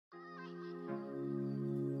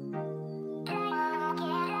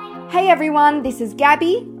Hey everyone, this is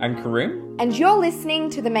Gabby And Karim. and you're listening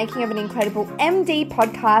to the Making of an Incredible MD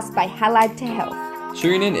podcast by Halad to Health.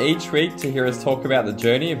 Tune in each week to hear us talk about the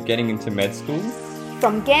journey of getting into med school.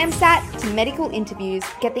 From GAMSAT to medical interviews,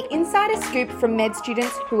 get the insider scoop from med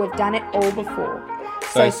students who have done it all before.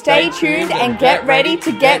 So stay tuned and get ready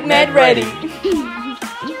to get med ready.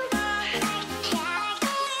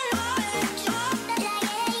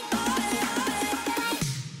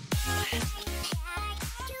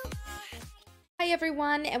 Hi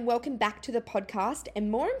everyone, and welcome back to the podcast,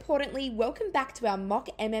 and more importantly, welcome back to our Mock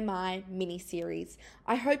MMI mini-series.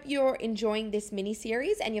 I hope you're enjoying this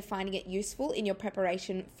mini-series and you're finding it useful in your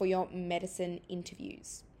preparation for your medicine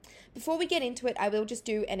interviews. Before we get into it, I will just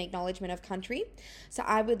do an acknowledgement of country. So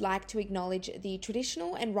I would like to acknowledge the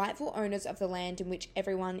traditional and rightful owners of the land in which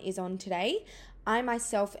everyone is on today. I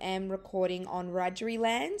myself am recording on Wiradjuri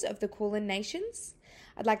lands of the Kulin Nations.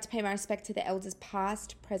 I'd like to pay my respect to the elders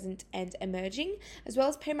past, present and emerging, as well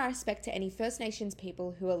as pay my respect to any First Nations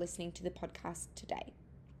people who are listening to the podcast today.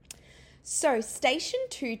 So Station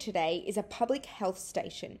 2 today is a public health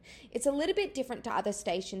station. It's a little bit different to other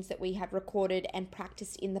stations that we have recorded and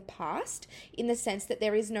practiced in the past, in the sense that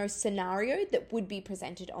there is no scenario that would be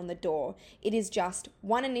presented on the door. It is just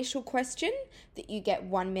one initial question that you get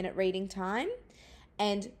 1 minute reading time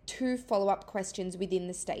and 2 follow-up questions within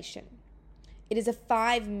the station. It is a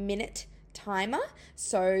 5-minute timer,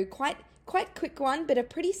 so quite quick one, but a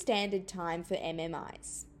pretty standard time for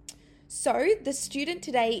MMIs. So the student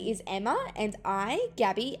today is Emma, and I,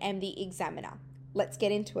 Gabby, am the examiner. Let's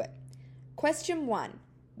get into it. Question 1.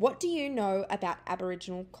 What do you know about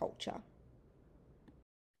Aboriginal culture?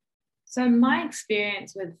 So my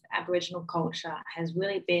experience with Aboriginal culture has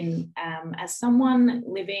really been as someone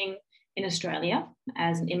living in Australia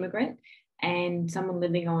as an immigrant and someone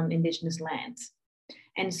living on Indigenous lands.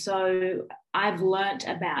 And so I've learnt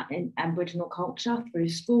about Aboriginal culture through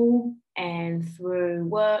school and through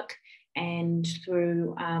work and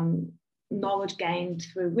through knowledge gained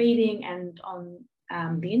through reading and on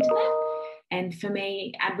the internet. And for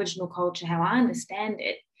me, Aboriginal culture, how I understand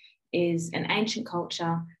it, is an ancient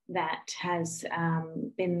culture that has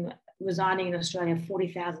been residing in Australia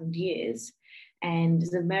 40,000 years, and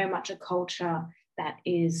is very much a culture that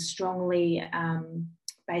is strongly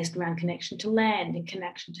based around connection to land and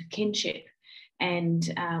connection to kinship. And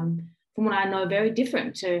from what I know, very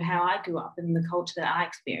different to how I grew up in the culture that I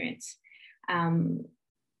experience.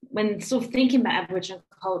 When sort of thinking about Aboriginal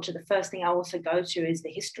culture, the first thing I also go to is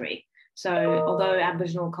the history. So although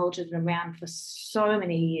Aboriginal culture has been around for so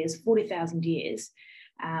many years, 40,000 years,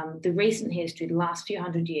 the recent history, the last few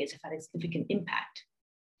hundred years, have had a significant impact.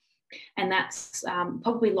 And that's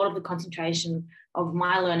probably a lot of the concentration of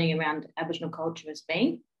my learning around Aboriginal culture has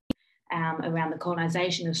been around the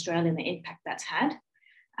colonisation of Australia and the impact that's had.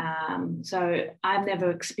 So I've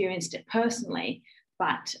never experienced it personally,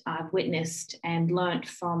 but I've witnessed and learnt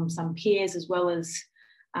from some peers, as well as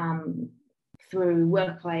through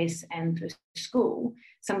workplace and through school,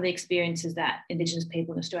 some of the experiences that Indigenous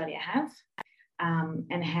people in Australia have,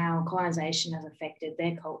 and how colonisation has affected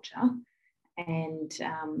their culture, and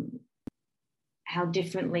how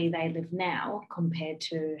differently they live now compared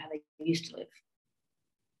to how they used to live.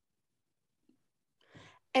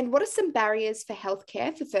 And what are some barriers for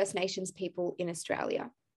healthcare for First Nations people in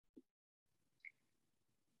Australia?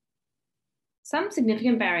 Some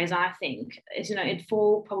significant barriers, I think, is, it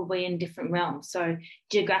fall probably in different realms. So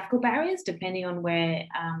geographical barriers, depending on where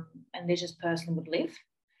an Indigenous person would live.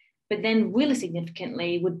 But then really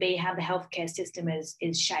significantly would be how the healthcare system is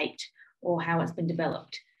shaped, or how it's been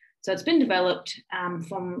developed. So it's been developed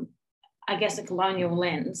from, I guess, a colonial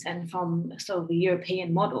lens and from sort of the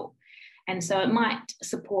European model. And so it might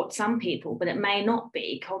support some people, but it may not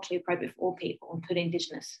be culturally appropriate for all people, including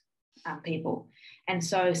Indigenous people. And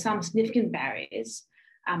so some significant barriers,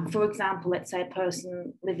 for example, let's say a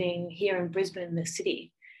person living here in Brisbane, in the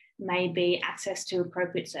city, may be access to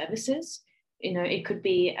appropriate services. It could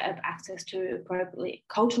be access to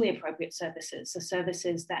culturally appropriate services, so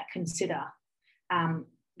services that consider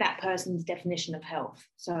that person's definition of health.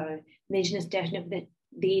 So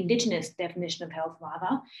the Indigenous definition of health,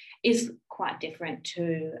 rather, is quite different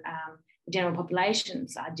to the general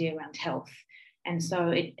population's idea around health. And so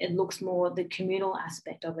it looks more the communal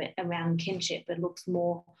aspect of it around kinship. It looks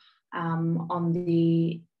more on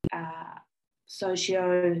the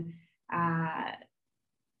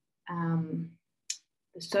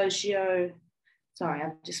sorry,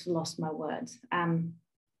 I've just lost my words.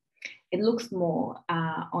 It looks more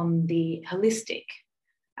on the holistic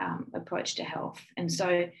approach to health. And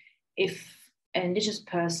so if an Indigenous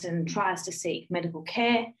person tries to seek medical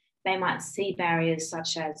care, they might see barriers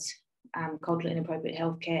such as culturally inappropriate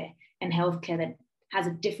healthcare and healthcare that has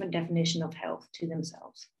a different definition of health to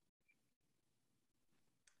themselves.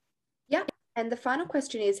 Yeah. And the final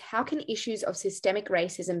question is, how can issues of systemic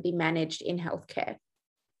racism be managed in healthcare?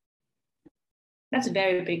 That's a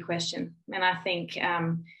very big question. And I think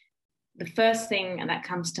the first thing that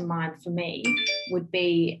comes to mind for me would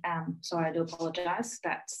be, sorry, I do apologise,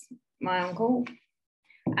 that's my uncle.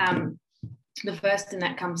 The first thing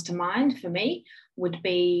that comes to mind for me would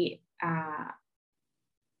be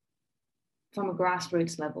from a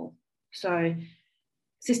grassroots level. So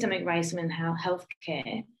systemic racism in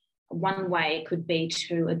healthcare, one way could be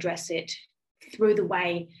to address it through the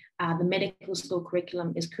way the medical school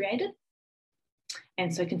curriculum is created.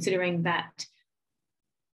 And so considering that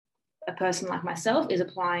a person like myself is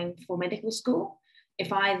applying for medical school,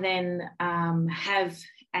 if I then have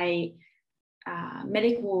a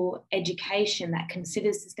medical education that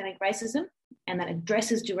considers systemic racism and that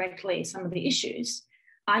addresses directly some of the issues,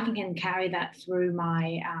 I can carry that through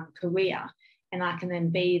my career, and I can then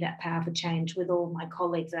be that power for change with all my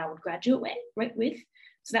colleagues that I would graduate with.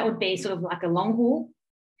 So that would be sort of like a long haul.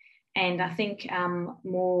 And I think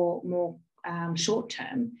more short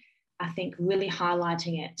term, I think really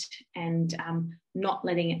highlighting it and not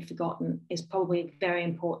letting it forgotten is probably very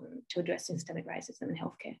important to address systemic racism in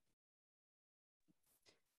healthcare.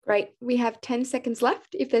 Great. We have 10 seconds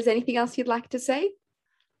left. If there's anything else you'd like to say?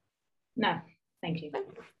 No, thank you.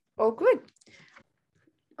 All good.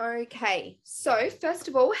 Okay. So first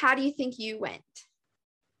of all, how do you think you went?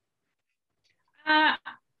 I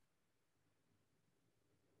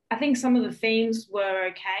think some of the themes were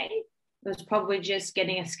okay. It was probably just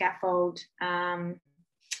getting a scaffold of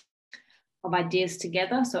ideas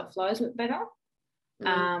together so it flows a bit better.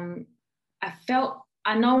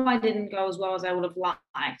 I know I didn't go as well as I would have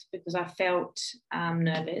liked because I felt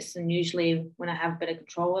nervous, and usually when I have better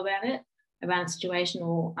control around a situation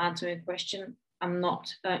or answering a question, I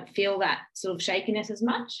don't feel that sort of shakiness as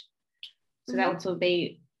much. So that would sort of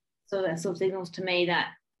be, so that sort of signals to me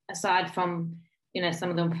that aside from, some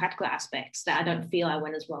of the practical aspects, that I don't feel I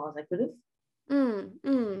went as well as I could have.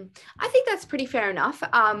 I think that's pretty fair enough.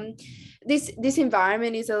 This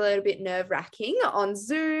environment is a little bit nerve-wracking on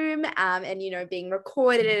Zoom, and being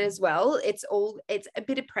recorded as well. It's a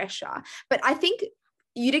bit of pressure, but I think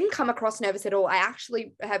you didn't come across nervous at all. I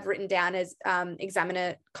actually have written down as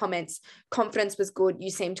examiner comments, confidence was good.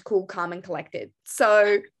 You seemed cool, calm, and collected.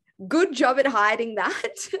 So good job at hiding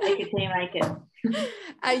that. Make it, make it.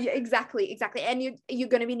 Exactly. And you're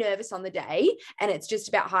going to be nervous on the day, and it's just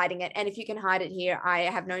about hiding it. And if you can hide it here, I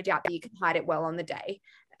have no doubt that you can hide it well on the day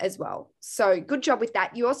as well. So good job with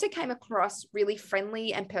that. You also came across really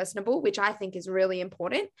friendly and personable, which I think is really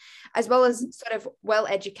important, as well as sort of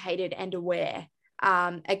well-educated and aware.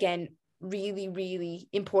 Again, really, really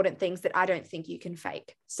important things that I don't think you can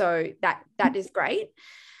fake. So that is great.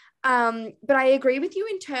 But I agree with you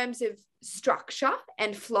in terms of structure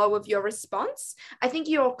and flow of your response. I think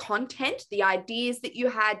your content, the ideas that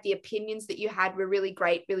you had, the opinions that you had were really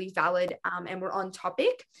great, really valid, and were on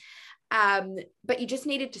topic. But you just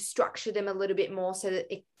needed to structure them a little bit more so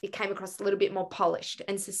that it came across a little bit more polished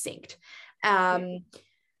and succinct.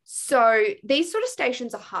 So these sort of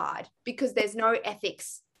stations are hard because there's no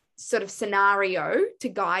ethics sort of scenario to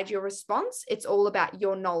guide your response. It's all about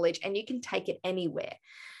your knowledge, and you can take it anywhere.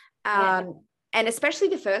 And especially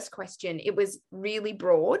the first question, it was really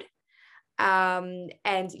broad. And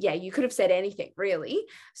yeah, you could have said anything really.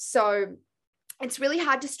 So it's really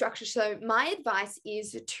hard to structure. So my advice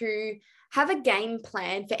is to have a game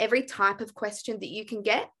plan for every type of question that you can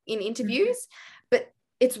get in interviews. But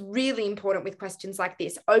it's really important with questions like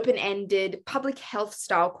this, open-ended public health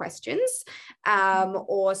style questions,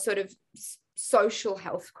 or sort of social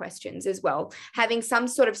health questions as well, having some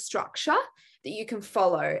sort of structure that you can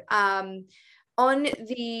follow. On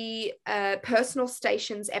the personal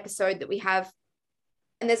stations episode that we have,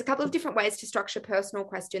 and there's a couple of different ways to structure personal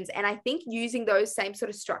questions, and I think using those same sort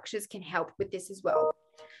of structures can help with this as well.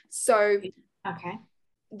 So okay,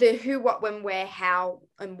 the who, what, when, where, how,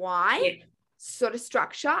 and why sort of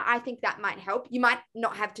structure, I think that might help. You might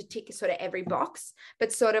not have to tick sort of every box,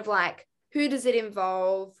 but sort of like, who does it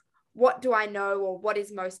involve? What do I know, or what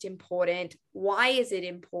is most important? Why is it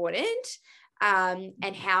important?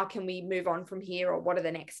 And how can we move on from here, or what are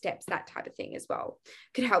the next steps? That type of thing as well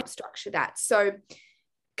could help structure that. So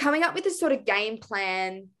coming up with a sort of game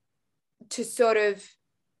plan to sort of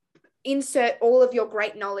insert all of your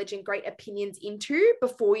great knowledge and great opinions into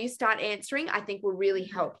before you start answering, I think will really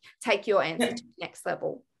help take your answer to the next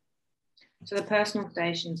level. So the personal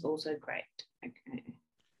station is also great. Okay.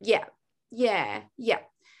 Yeah.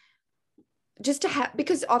 just to have,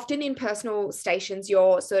 because often in personal stations,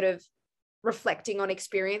 you're sort of reflecting on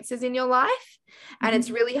experiences in your life, and it's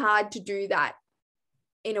really hard to do that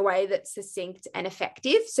in a way that's succinct and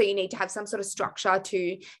effective. So you need to have some sort of structure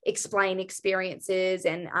to explain experiences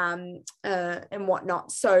and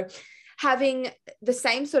whatnot. So having the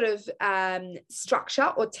same sort of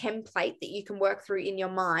structure or template that you can work through in your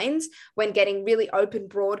mind when getting really open,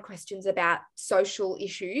 broad questions about social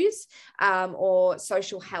issues or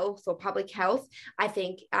social health or public health, I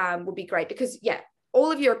think would be great, because all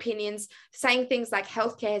of your opinions, saying things like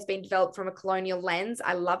healthcare has been developed from a colonial lens.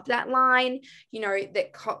 I loved that line,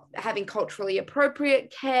 that having culturally appropriate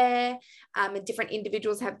care and different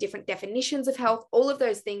individuals have different definitions of health. All of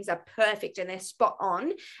those things are perfect and they're spot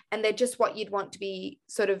on. And they're just what you'd want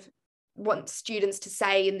students to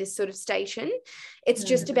say in this sort of station. It's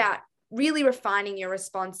just about really refining your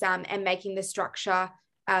response and making the structure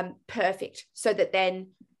perfect, so that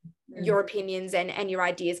then your opinions and your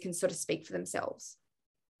ideas can sort of speak for themselves.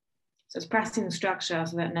 So it's practicing the structure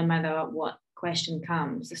so that no matter what question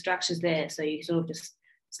comes, the structure's there. So you sort of just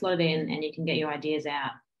slow in and you can get your ideas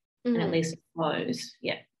out and at least it flows.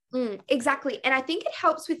 Yeah. Exactly. And I think it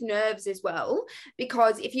helps with nerves as well,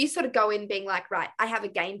 because if you sort of go in being like, right, I have a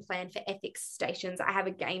game plan for ethics stations, I have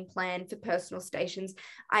a game plan for personal stations,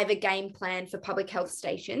 I have a game plan for public health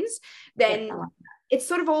stations, then it's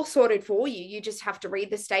sort of all sorted for you. You just have to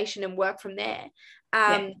read the station and work from there.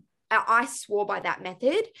 I swore by that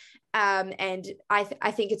method. And I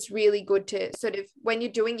think it's really good to sort of, when you're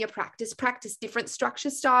doing your practice different structure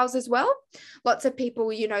styles as well. Lots of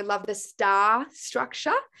people, love the STAR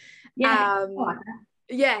structure. It's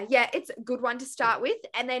a good one to start with.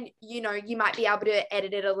 And then, you might be able to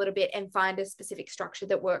edit it a little bit and find a specific structure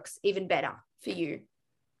that works even better for you.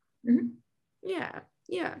 Yeah.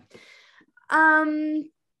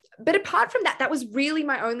 But apart from that, that was really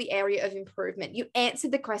my only area of improvement. You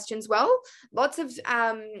answered the questions well. Lots of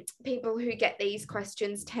people who get these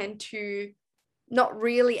questions tend to not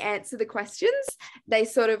really answer the questions. They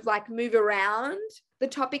sort of like move around the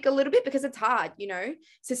topic a little bit because it's hard,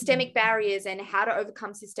 systemic barriers and how to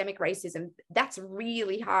overcome systemic racism. That's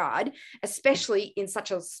really hard, especially in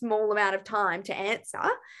such a small amount of time to answer.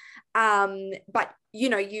 But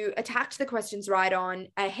you attacked the questions head on,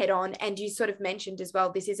 and you sort of mentioned as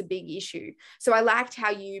well, this is a big issue. So I liked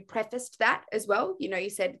how you prefaced that as well. You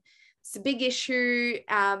said it's a big issue,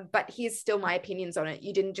 but here's still my opinions on it.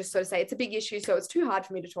 You didn't just sort of say it's a big issue, so it's too hard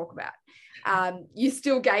for me to talk about. You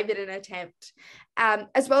still gave it an attempt.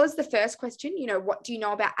 As well as the first question, what do you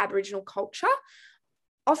know about Aboriginal culture?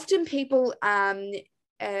 Often people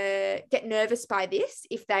get nervous by this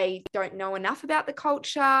if they don't know enough about the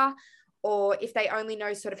culture, or if they only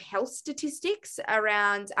know sort of health statistics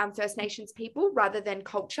around First Nations people rather than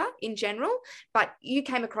culture in general. But you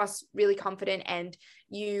came across really confident, and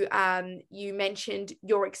you mentioned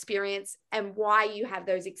your experience and why you have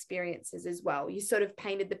those experiences as well. You sort of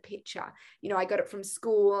painted the picture. I got it from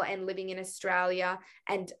school and living in Australia,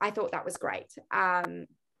 and I thought that was great.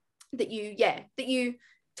 That you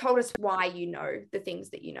told us why the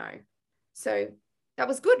things that So that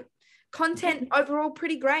was good. Content overall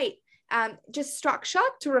pretty great. Just structure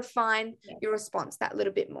to refine your response that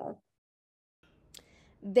little bit more.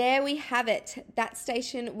 There we have it. That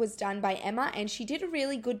station was done by Emma, and she did a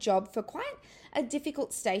really good job for quite a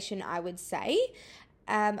difficult station, I would say.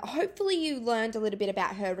 Hopefully you learned a little bit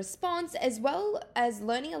about her response, as well as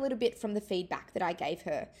learning a little bit from the feedback that I gave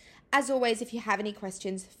her. As always, if you have any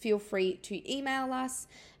questions, feel free to email us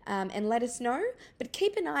and let us know. But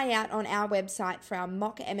keep an eye out on our website for our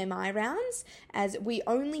mock MMI rounds, as we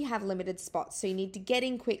only have limited spots. So you need to get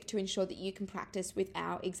in quick to ensure that you can practice with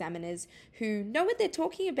our examiners who know what they're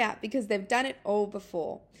talking about, because they've done it all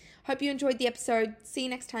before. Hope you enjoyed the episode. See you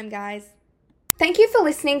next time, guys. Thank you for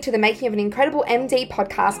listening to the Making of an Incredible MD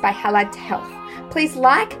podcast by Allied to Health. Please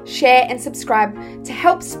like, share, and subscribe to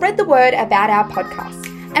help spread the word about our podcast.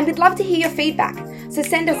 And we'd love to hear your feedback. So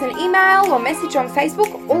send us an email or message on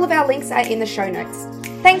Facebook. All of our links are in the show notes.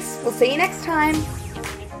 Thanks. We'll see you next time.